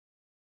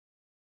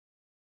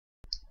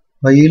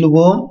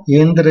பயிலுவோம்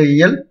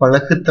இயந்திரவியல்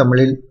பழகு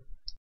தமிழில்.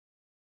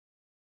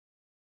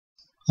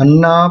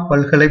 அண்ணா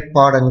பல்கலைப்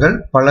பாடங்கள்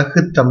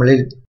பழகு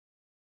தமிழில்.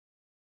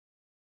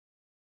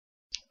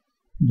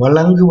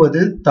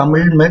 வழங்குவது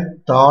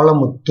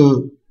தமிழ்மெக்-தாளமுத்து.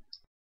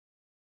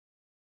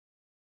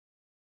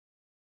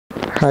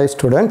 Hi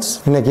students,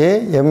 இன்னைக்கு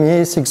ME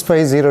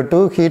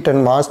 6502 Heat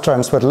and Mass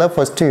Transferல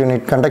first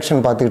unit conduction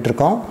பார்த்துக்கிட்டு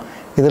இருக்கோம்.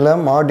 இதில்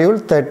மாடியூல்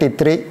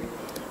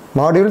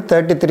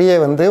 33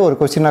 வந்து ஒரு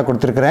கொஸ்டினாக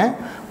கொடுத்துருக்குறேன்.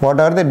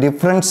 What are the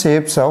different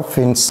shapes of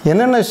fins?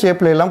 என்னென்ன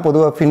ஷேப்பில் எல்லாம்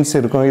பொதுவாக ஃபின்ஸ்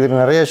இருக்கும்?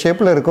 இது நிறைய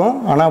ஷேப்பில் இருக்கும்,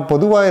 ஆனால்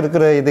பொதுவாக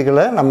இருக்கிற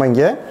இதுகளை நம்ம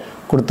இங்கே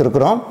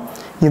கொடுத்துருக்குறோம்.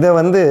 இதை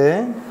வந்து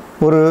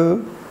ஒரு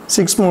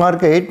 6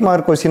 மார்க் 8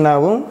 மார்க்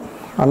கொஸ்டினாகவும்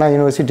அண்ணா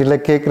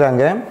யூனிவர்சிட்டியில்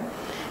கேட்குறாங்க.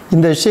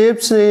 இந்த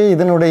ஷேப்ஸு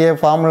இதனுடைய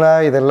ஃபார்முலா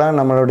இதெல்லாம்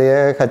நம்மளுடைய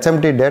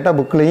HMT டேட்டா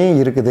புக்லேயும்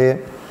இருக்குது.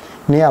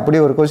 நீ அப்படி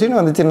ஒரு கொஸ்டின்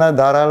வந்துச்சுன்னா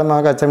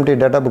தாராளமாக HMT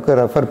டேட்டா புக்கை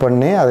ரெஃபர்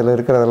பண்ணி அதில்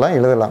இருக்கிறதெல்லாம்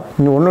எழுதலாம்.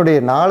 உன்னுடைய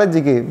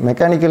நாலேஜுக்கு,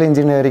 மெக்கானிக்கல்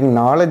இன்ஜினியரிங்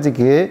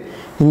நாலேஜுக்கு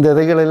இந்த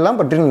இதுகளெல்லாம்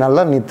பற்றி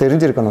நல்லா நீ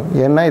தெரிஞ்சிருக்கணும்.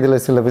 ஏன்னா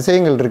இதில் சில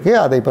விஷயங்கள் இருக்குது,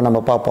 அதை இப்போ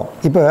நம்ம பார்ப்போம்.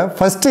 இப்போ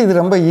ஃபஸ்ட்டு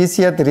இது ரொம்ப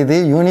ஈஸியாக தெரியுது.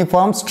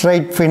 Uniform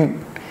straight fin.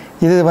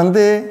 இது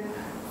வந்து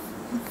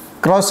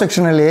கிராஸ்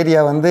செக்ஷனல்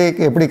ஏரியா வந்து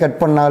எப்படி கட்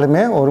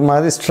பண்ணாலுமே ஒரு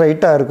மாதிரி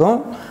ஸ்ட்ரைட்டாக இருக்கும்,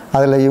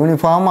 அதில்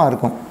யூனிஃபார்மாக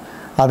இருக்கும்.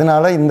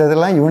 அதனால் இந்த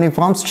இதெல்லாம்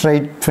யூனிஃபார்ம்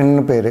ஸ்ட்ரைட்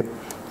ஃபின்னு பேர்.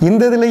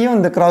 இந்த இதுலேயும்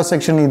இந்த கிராஸ்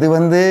செக்ஷன் இது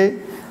வந்து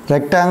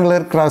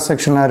ரெக்டாங்குலர் கிராஸ்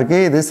செக்ஷனாக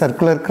இருக்குது, இது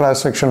சர்க்குலர்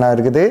கிராஸ் செக்ஷனாக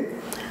இருக்குது.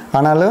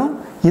 ஆனாலும்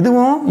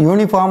இதுவும்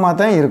யூனிஃபார்மாக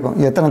தான் இருக்கும்.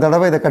 எத்தனை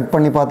தடவை இதை கட்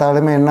பண்ணி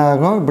பார்த்தாலுமே என்ன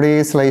ஆகும், இப்படி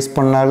ஸ்லைஸ்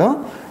பண்ணாலும்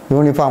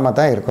யூனிஃபார்மாக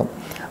தான் இருக்கும்.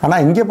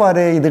 ஆனால் இங்கே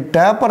பாரு, இது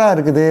டேப்பராக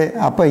இருக்குது.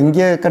 அப்போ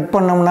இங்கே கட்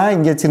பண்ணோம்னா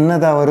இங்கே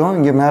சின்னதாக வரும்,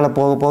 இங்கே மேலே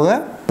போக போக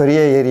பெரிய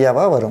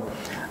ஏரியாவாக வரும்.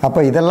 அப்போ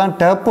இதெல்லாம்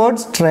டேப்பர்ட்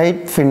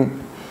ஸ்ட்ரைட் ஃபின்.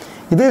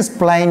 இது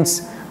ஸ்ப்ளைன்ஸ்.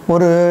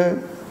 ஒரு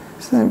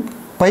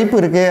பைப்பு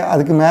இருக்குது,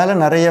 அதுக்கு மேலே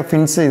நிறைய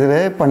ஃபின்ஸ்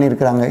இதில்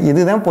பண்ணியிருக்கிறாங்க.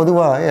 இதுதான்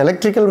பொதுவாக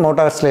எலக்ட்ரிக்கல்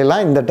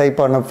மோட்டார்ஸ்லாம் இந்த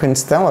டைப்பான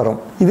ஃபின்ஸ் தான் வரும்.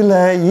 இதில்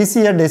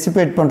ஈஸியாக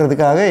டெசிபேட்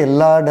பண்ணுறதுக்காக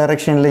எல்லா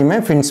டைரெக்ஷன்லேயுமே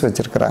ஃபின்ஸ்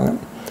வச்சுருக்குறாங்க.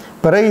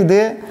 பிறகு இது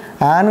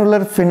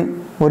ஆனுலர் ஃபின்.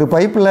 ஒரு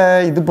பைப்பில்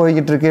இது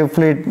போய்கிட்டு இருக்கு,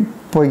 ஃப்ளூயிட்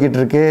போய்கிட்டு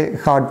இருக்கு,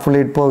 ஹாட்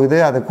ஃப்ளூயிட் போகுது.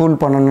 அதை கூல்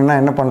பண்ணணுன்னா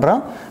என்ன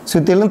பண்ணுறோம்,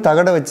 சுற்றிலும்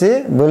தகடை வச்சு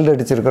வெல்ட்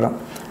அடிச்சிருக்கிறோம்.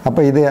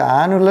 அப்போ இது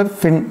ஆனுலர்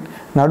ஃபின்.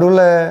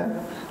 நடுவில்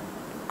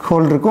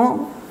ஹோல் இருக்கும்,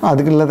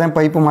 அதுக்குள்ளே தான்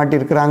பைப்பு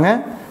மாட்டியிருக்கிறாங்க.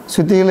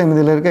 சுற்றிலும்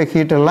இதில் இருக்க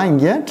ஹீட்டெல்லாம்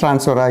இங்கே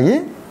ட்ரான்ஸ்ஃபர் ஆகி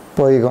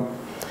போய்கும்.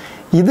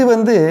 இது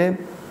வந்து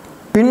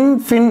பின்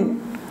ஃபின்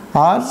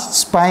ஆர்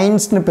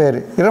ஸ்பைன்ஸ்னு பேர்.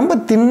 ரொம்ப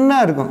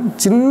தின்னாக இருக்கும்,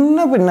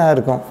 சின்ன பின்னாக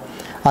இருக்கும்.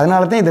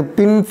 அதனால தான் இதை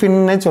பின்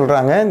ஃபின்னே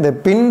சொல்கிறாங்க. இந்த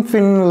பின்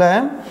ஃபின்னில்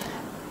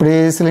இப்படி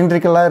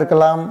சிலிண்ட்ரிக்கலாக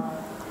இருக்கலாம்,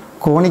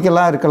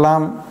 கோனிக்கலாக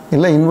இருக்கலாம்,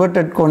 இல்லை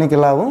இன்வெர்டட்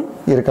கோனிக்கலாகவும்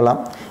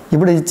இருக்கலாம்.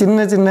 இப்படி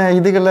சின்ன சின்ன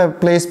இதுகளை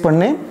ப்ளேஸ்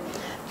பண்ணி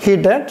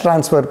ஹீட்டை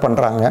ட்ரான்ஸ்ஃபர்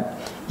பண்ணுறாங்க.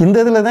 இந்த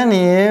இதில் தான்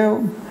நீ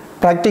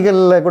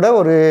ப்ராக்டிக்கலில் கூட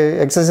ஒரு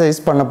எக்ஸசைஸ்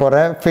பண்ண போகிற.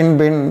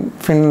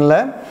 ஃபின்னில்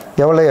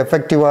எவ்வளோ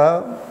எஃபெக்டிவாக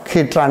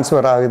ஹீட்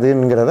ட்ரான்ஸ்ஃபர்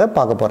ஆகுதுங்கிறத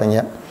பார்க்க போகிறீங்க.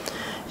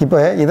 இப்போ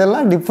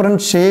இதெல்லாம்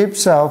டிஃப்ரெண்ட்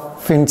ஷேப்ஸ் ஆஃப்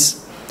ஃபின்ஸ்.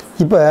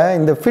 இப்போ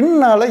இந்த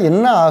ஃபின்னால்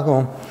என்ன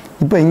ஆகும்,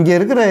 இப்போ இங்கே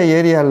இருக்கிற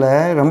ஏரியாவில்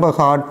ரொம்ப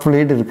ஹாட்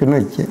ஃப்ளூயிட் இருக்குதுன்னு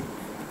வைக்க.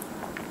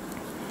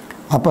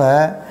 அப்போ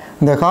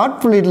இந்த ஹாட்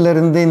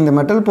ஃப்ளூயிட்லேருந்து இந்த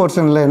மெட்டல்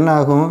போர்ஷனில் என்ன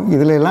ஆகும்,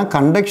 இதில் எல்லாம்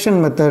கண்டக்ஷன்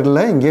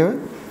மெத்தடில் இங்கே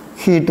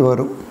ஹீட்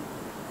வரும்.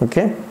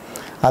 ஓகே.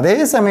 அதே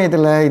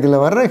சமயத்தில் இதில்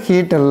வர்ற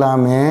ஹீட்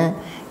எல்லாமே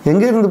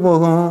எங்கேருந்து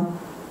போகும்,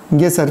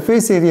 இங்கே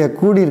சர்ஃபேஸ் ஏரியா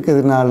கூடி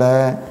இருக்கிறதுனால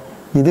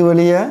இது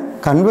வழியாக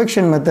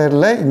கன்வெக்ஷன்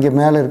மெத்தடில் இங்கே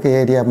மேலே இருக்க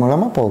ஏரியா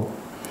மூலமாக போகும்.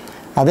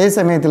 அதே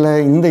சமயத்தில்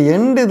இந்த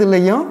எண்டு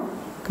இதுலேயும்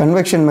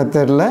கன்வெக்ஷன்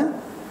மெத்தடில்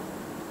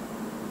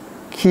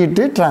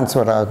ஹீட்டு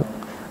ட்ரான்ஸ்ஃபர் ஆகும்.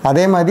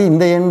 அதே மாதிரி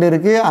இந்த எண்டு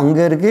இருக்குது,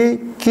 அங்கே இருக்குது,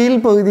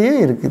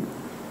 கீழ்ப்பகுதியும் இருக்குது.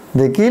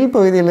 இந்த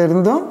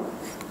கீழ்ப்பகுதியிலிருந்தும்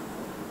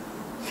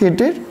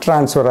ஹீட்டு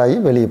ட்ரான்ஸ்ஃபர் ஆகி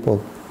வெளியே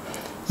போகும்.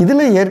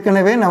 இதில்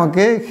ஏற்கனவே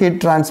நமக்கு ஹீட்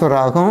ட்ரான்ஸ்ஃபர்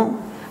ஆகும்,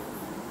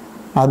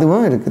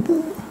 அதுவும் இருக்குது.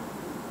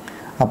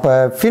 அப்போ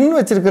ஃபின்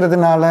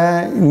வச்சுருக்கிறதுனால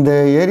இந்த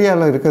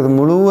ஏரியாவில் இருக்கிறது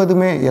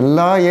முழுவதுமே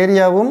எல்லா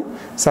ஏரியாவும்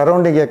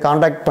சரௌண்டிங்கை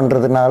காண்டாக்ட்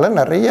பண்ணுறதுனால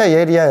நிறைய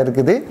ஏரியா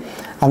இருக்குது.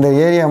 அந்த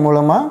ஏரியா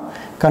மூலமாக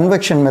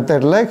கன்வெக்ஷன்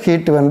மெத்தடில்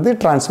ஹீட் வந்து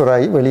ட்ரான்ஸ்ஃபர்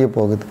ஆகி வெளியே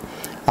போகுது.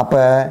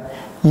 அப்போ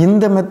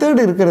இந்த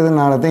மெத்தட்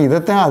இருக்கிறதுனால தான்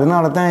இதைத்தான்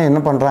அதனால தான் என்ன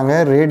பண்ணுறாங்க,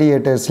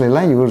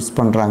 ரேடியேட்டர்ஸ்லாம் யூஸ்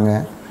பண்ணுறாங்க.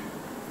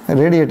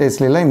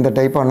 ரேடியேட்டர்ஸ்லாம் இந்த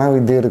டைப்பான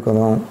இது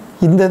இருக்கணும்.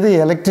 இந்த இது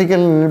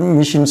எலக்ட்ரிக்கல்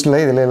மிஷின்ஸில்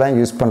இதிலெல்லாம்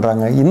யூஸ்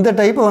பண்ணுறாங்க. இந்த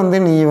டைப்பை வந்து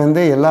நீ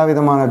வந்து எல்லா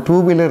விதமான டூ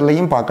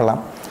வீலர்லேயும் பார்க்கலாம்.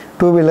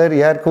 டூ வீலர்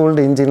ஏர்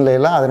கூல்டு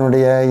இன்ஜின்லாம்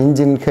அதனுடைய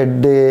இன்ஜின்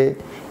ஹெட்டு,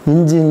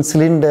 இன்ஜின்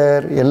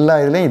சிலிண்டர் எல்லா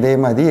இதுலேயும் இதே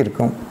மாதிரி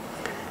இருக்கும்.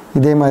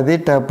 இதே மாதிரி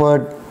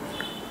டேப்பர்ட்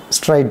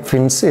ஸ்ட்ரைட்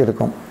ஃபின்ஸ்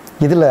இருக்கும்.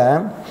 இதில்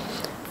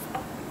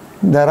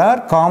there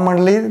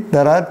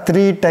are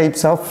 3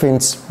 types of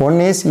fins. One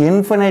is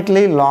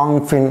infinitely long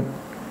fin.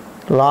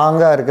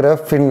 லாங்காக இருக்கிற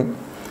ஃபின்.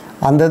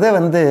 அந்த இதை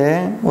வந்து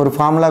ஒரு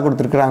ஃபார்முலா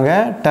கொடுத்துருக்குறாங்க.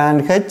 tan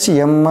h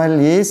ml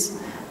is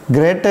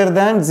greater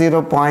than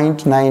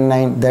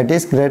 0.99, that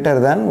is greater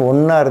than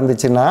 1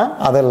 இருந்துச்சுன்னா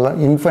அதெல்லாம்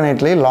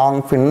இன்ஃபினிட்லி லாங்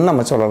ஃபின்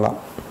நம்ம சொல்லலாம்.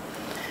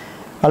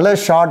 அல்ல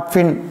short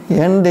fin,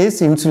 end is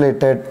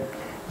insulated.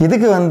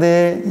 இதுக்கு வந்து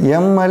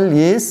ml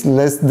is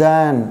less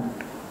than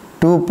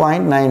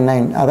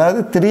 2.99. அதாவது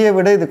 3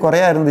 விட இது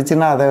குறையா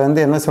இருந்துச்சுன்னா அதை வந்து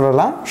என்ன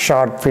சொல்லலாம்,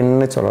 ஷார்ட்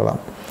ஃபின்னு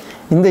சொல்லலாம்.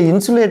 இந்த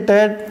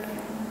இன்சுலேட்டட்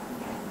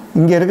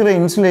இங்கே இருக்கிற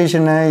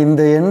இன்சுலேஷனை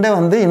இந்த எண்டை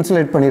வந்து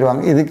இன்சுலேட்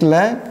பண்ணிடுவாங்க. இதுக்குள்ள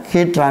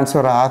ஹீட்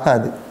ட்ரான்ஸ்ஃபர்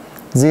ஆகாது,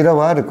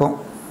 ஜீரோவாக இருக்கும்.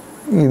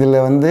 இதில்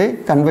வந்து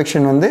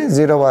கன்வெக்ஷன் வந்து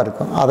ஜீரோவாக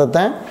இருக்கும். அதை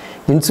தான்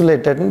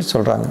இன்சுலேட்டட்னு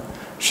சொல்கிறாங்க.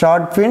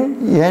 Short fin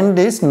end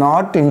is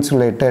not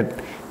insulated.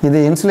 இது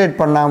இன்சுலேட்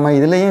பண்ணாமல்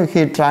இதுலேயும்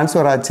ஹீட்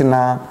ட்ரான்ஸ்ஃபர்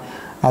ஆச்சுன்னா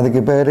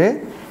அதுக்கு பேர்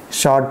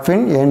short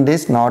fin end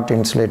is not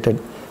insulated.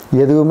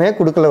 எதுவுமே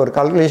கொடுக்கல, ஒரு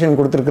கால்குலேஷன்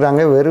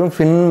கொடுத்துருக்குறாங்க, வெறும்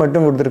ஃபின்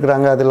மட்டும்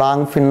கொடுத்துருக்குறாங்க. அது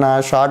லாங் ஃபின்னா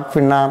ஷார்ட்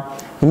ஃபின்னா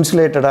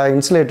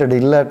இன்சுலேட்டட்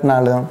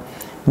இல்லாட்டினாலும்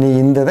நீ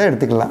இந்த இதை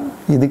எடுத்துக்கலாம்.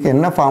 இதுக்கு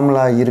என்ன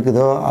ஃபார்முலா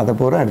இருக்குதோ அதை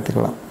பூரா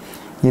எடுத்துக்கலாம்.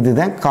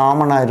 இதுதான்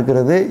காமனாக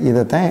இருக்கிறது.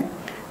 இதை தான்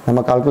நம்ம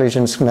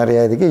கால்குலேஷன்ஸ்க்கு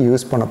நிறையா இதுக்கு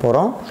யூஸ் பண்ண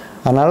போகிறோம்.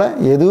 அதனால்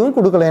எதுவும்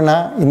கொடுக்கலைன்னா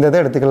இந்த இதை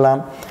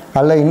எடுத்துக்கலாம்.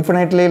 அல்ல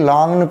இன்ஃபினைட்லி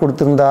லாங்னு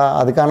கொடுத்துருந்தா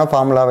அதுக்கான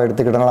ஃபார்முலாவை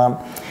எடுத்துக்கிடலாம்.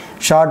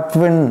 Short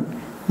fin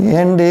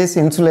end is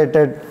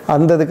insulated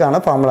அந்த இதுக்கான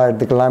ஃபார்முலா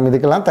எடுத்துக்கலாம்.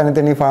 இதுக்கெல்லாம்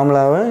தனித்தனி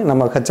ஃபார்முலாவை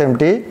நம்ம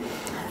HMT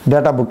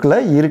டேட்டா புக்கில்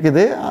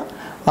இருக்குது.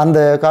 அந்த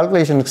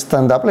கால்குலேஷனுக்கு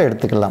தகுந்தாப்பில்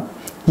எடுத்துக்கலாம்.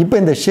 இப்போ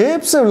இந்த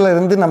ஷேப்ஸில்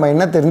இருந்து நம்ம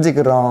என்ன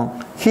தெரிஞ்சுக்கிறோம்,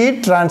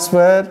 heat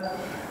transfer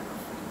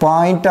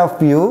point of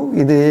view,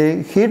 இது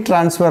ஹீட்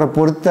ட்ரான்ஸ்ஃபரை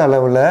பொறுத்த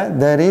அளவில்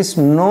there is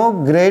no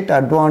great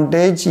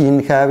advantage in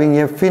having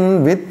a fin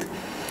with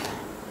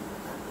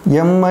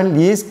ml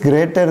is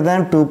greater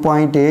than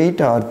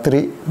 2.8 or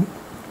 3.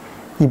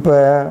 இப்போ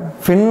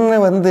ஃபின்னு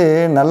வந்து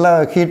நல்லா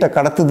ஹீட்டை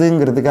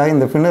கடத்துதுங்கிறதுக்காக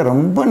இந்த ஃபின்னை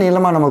ரொம்ப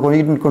நீளமாக நம்ம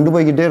கொண்டு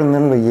போய்கிட்டே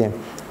இருந்தோன்னு வையேன்,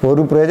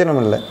 ஒரு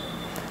பிரயோஜனம் இல்லை.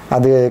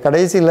 அது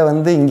கடைசியில்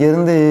வந்து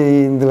இங்கேருந்து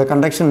இதில்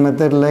கண்டக்ஷன்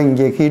மெத்தடில்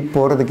இங்கே ஹீட்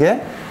போகிறதுக்கே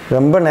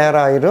ரொம்ப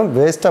நேரம் ஆயிரும்,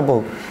 வேஸ்ட்டாக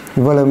போகும்.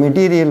 இவ்வளோ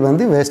மெட்டீரியல்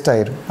வந்து வேஸ்ட்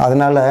ஆயிரும்.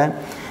 அதனால்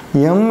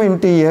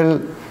M/L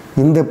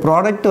இந்த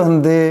ப்ராடக்ட்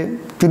வந்து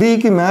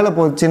 3க்கு மேலே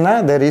போச்சுன்னா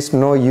there is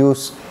no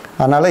use.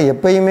 அதனால்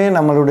எப்பயுமே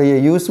நம்மளுடைய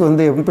யூஸ்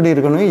வந்து எப்படி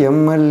இருக்கணும்,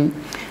 ml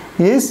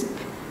is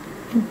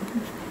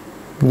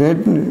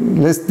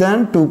less than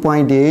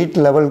 2.8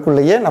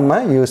 லெவலுக்குள்ளேயே நம்ம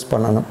யூஸ்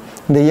பண்ணணும்.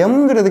 இந்த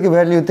எம்ங்கிறதுக்கு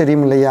வேல்யூ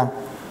தெரியும் இல்லையா,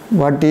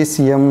 what is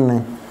எம்னு,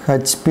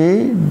 HP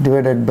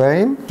divided by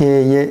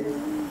KA.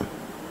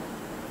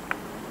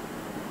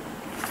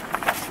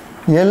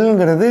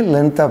 எல்ங்கிறது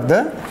length of the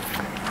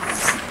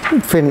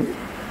fin.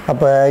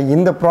 அப்போ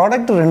இந்த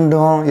ப்ராடக்ட்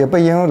ரெண்டும்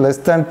எப்பயும்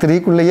லெஸ் தேன்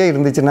 3க்குள்ளேயே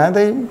இருந்துச்சுன்னா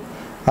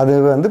அது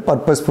வந்து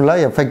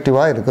பர்பஸ்ஃபுல்லாக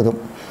எஃபெக்டிவாக இருக்குது.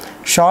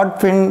 ஷார்ட்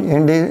ஃபின்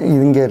எண்டு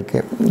இங்கே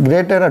இருக்குது.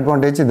 Greater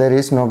advantage there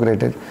is no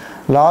greater.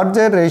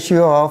 Larger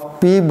ratio of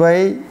P by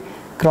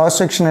cross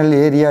sectional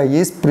area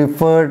is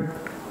preferred,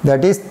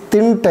 that is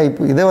thin type.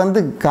 இதை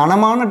வந்து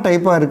கனமான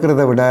டைப்பாக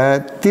இருக்கிறத விட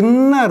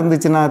தின்னாக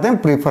இருந்துச்சுன்னா தான்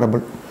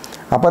ப்ரிஃபரபிள்.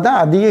 அப்போ தான்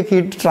அதிக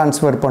ஹீட்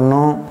ட்ரான்ஸ்ஃபர்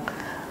பண்ணும்,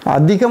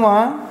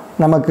 அதிகமாக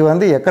நமக்கு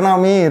வந்து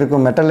எக்கனாமியும்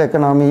இருக்கும், மெட்டல்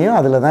எக்கனாமியும்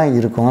அதில் தான்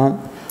இருக்கும்.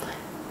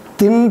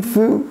 தின்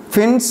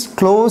fins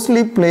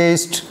closely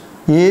placed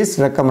is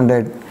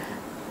recommended.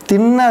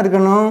 தின்னாக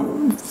இருக்கணும்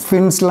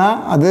ஃபின்ஸ்லாம்,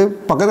 அது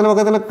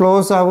பக்கத்தில்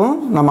க்ளோஸாகவும்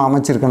நம்ம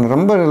அமைச்சிருக்கணும்.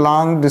 ரொம்ப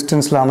லாங்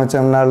டிஸ்டன்ஸில்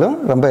அமைச்சோம்னாலும்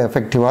ரொம்ப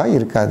எஃபெக்டிவாக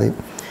இருக்காது.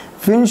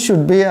 Fin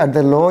should be at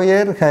the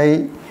lower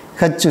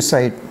H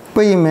side.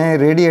 எப்பயுமே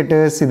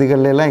ரேடியேட்டர்ஸ்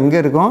இதுகளெல்லாம் எங்கே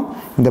இருக்கும்,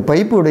 இந்த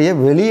பைப்புடைய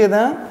வெளியே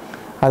தான்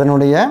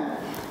அதனுடைய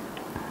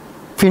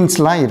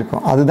ஃபின்ஸ்லாம்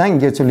இருக்கும். அதுதான்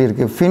இங்கே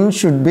சொல்லியிருக்கு. Fin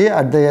should be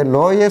at the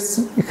lower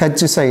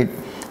H side.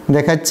 இந்த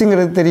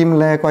ஹச்சுங்கிறது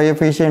தெரியுமில்ல,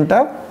 coefficient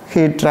of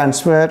heat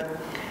transfer,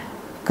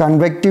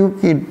 convective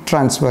heat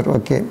transfer.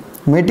 Okay,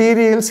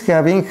 materials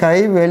having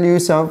high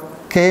values of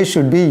K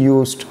should be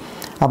used.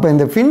 அப்போ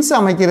இந்த ஃபின்ஸ்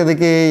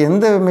அமைக்கிறதுக்கு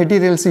எந்த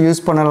மெட்டீரியல்ஸ்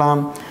யூஸ்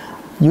பண்ணலாம்,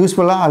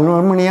 யூஸ்ஃபுல்லாக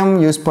அலுமினியம்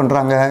யூஸ்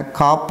பண்ணுறாங்க,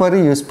 காப்பர்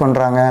யூஸ்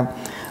பண்ணுறாங்க.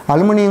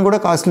 Aluminium கூட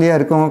காஸ்ட்லியாக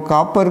இருக்கும்,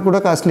 காப்பர் கூட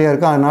காஸ்ட்லியாக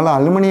இருக்கும். அதனால்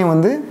அலுமினியம்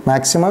வந்து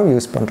மேக்ஸிமம்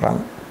யூஸ்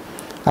பண்ணுறாங்க.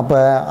 அப்போ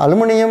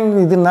அலுமினியம்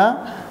இதுனா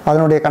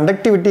அதனுடைய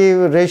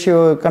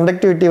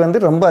கண்டக்டிவிட்டி வந்து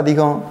ரொம்ப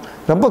அதிகம்,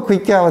 ரொம்ப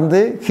குயிக்காக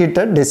வந்து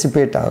ஹீட்டை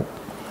டெசிபேட் ஆகும்.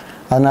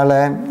 அதனால்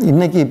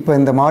இன்றைக்கி இப்போ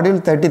இந்த மாடியூல்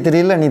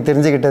 33ல் நீ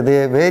தெரிஞ்சுக்கிட்டது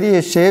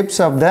various shapes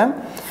of the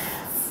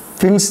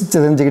fins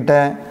தெரிஞ்சுக்கிட்ட,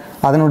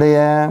 அதனுடைய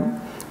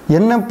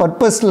என்ன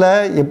பர்பஸில்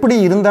எப்படி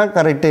இருந்தால்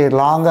கரெக்டு,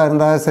 லாங்காக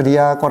இருந்தால்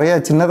சரியா, குறையா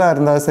சின்னதாக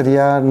இருந்தால்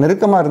சரியா,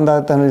 நெருக்கமாக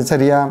இருந்தால்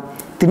சரியா,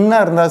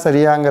 தின்னாக இருந்தால்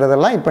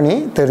சரியாங்கிறதெல்லாம் இப்போ நீ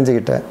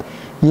தெரிஞ்சுக்கிட்ட.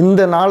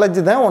 இந்த நாலேஜ்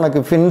தான் உனக்கு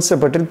ஃபின்ஸை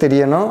பற்றி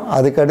தெரியணும்.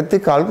 அதுக்கடுத்து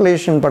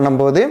கால்குலேஷன்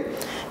பண்ணும்போது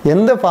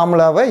எந்த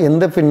ஃபார்முலாவை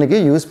எந்த ஃபின்னுக்கு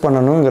யூஸ்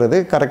பண்ணணுங்கிறது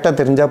கரெக்டாக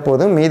தெரிஞ்சால்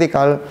போதும். மீதி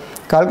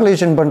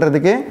கால்குலேஷன்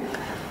பண்ணுறதுக்கு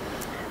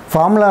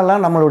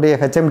ஃபார்முலாலாம் நம்மளுடைய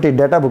HMT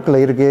டேட்டா புக்கில்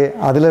இருக்குது,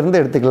 அதிலேருந்து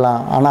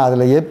எடுத்துக்கலாம். ஆனால்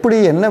அதில் எப்படி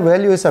என்ன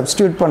வேல்யூ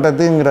சப்ஸ்டியூட்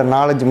பண்ணுறதுங்கிற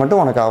நாலேஜ்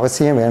மட்டும் உனக்கு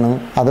அவசியம் வேணும்.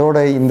 அதோட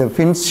இந்த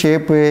ஃபின்ஸ்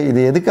ஷேப்பு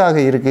இது எதுக்காக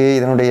இருக்குது,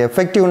 இதனுடைய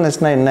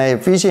எஃபெக்டிவ்னஸ்னால் என்ன,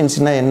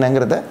 எஃபிஷியன்சினா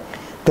என்னங்கிறத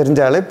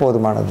தெரிஞ்சாலே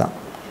போதுமானது தான்.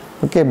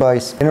 ஓகே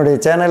பாய்ஸ், என்னுடைய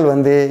சேனல்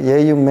வந்து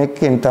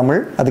AUmech-in-tamil,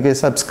 அதுக்கு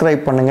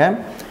சப்ஸ்கிரைப் பண்ணுங்கள்.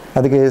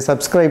 அதுக்கு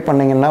சப்ஸ்கிரைப்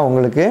பண்ணிங்கன்னா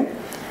உங்களுக்கு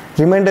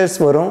ரிமைண்டர்ஸ்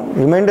வரும்.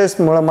 ரிமைண்டர்ஸ்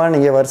மூலமாக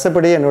நீங்கள்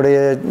வருஷப்படி என்னுடைய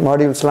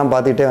மாடியூல்ஸ்லாம்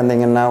பார்த்துக்கிட்டே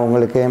வந்தீங்கன்னா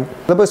உங்களுக்கு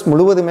சிலபஸ்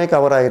முழுவதுமே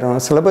கவர் ஆகிரும்.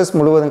 சிலபஸ்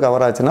முழுவதும்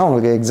கவர் ஆச்சுன்னா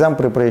உங்களுக்கு எக்ஸாம்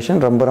ப்ரிப்பரேஷன்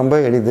ரொம்ப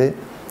எளிது,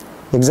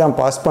 எக்ஸாம்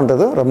பாஸ்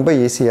பண்ணுறதும் ரொம்ப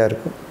ஈஸியாக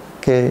இருக்கும்.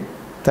 Okay.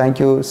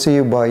 Thank you. See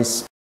you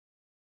boys.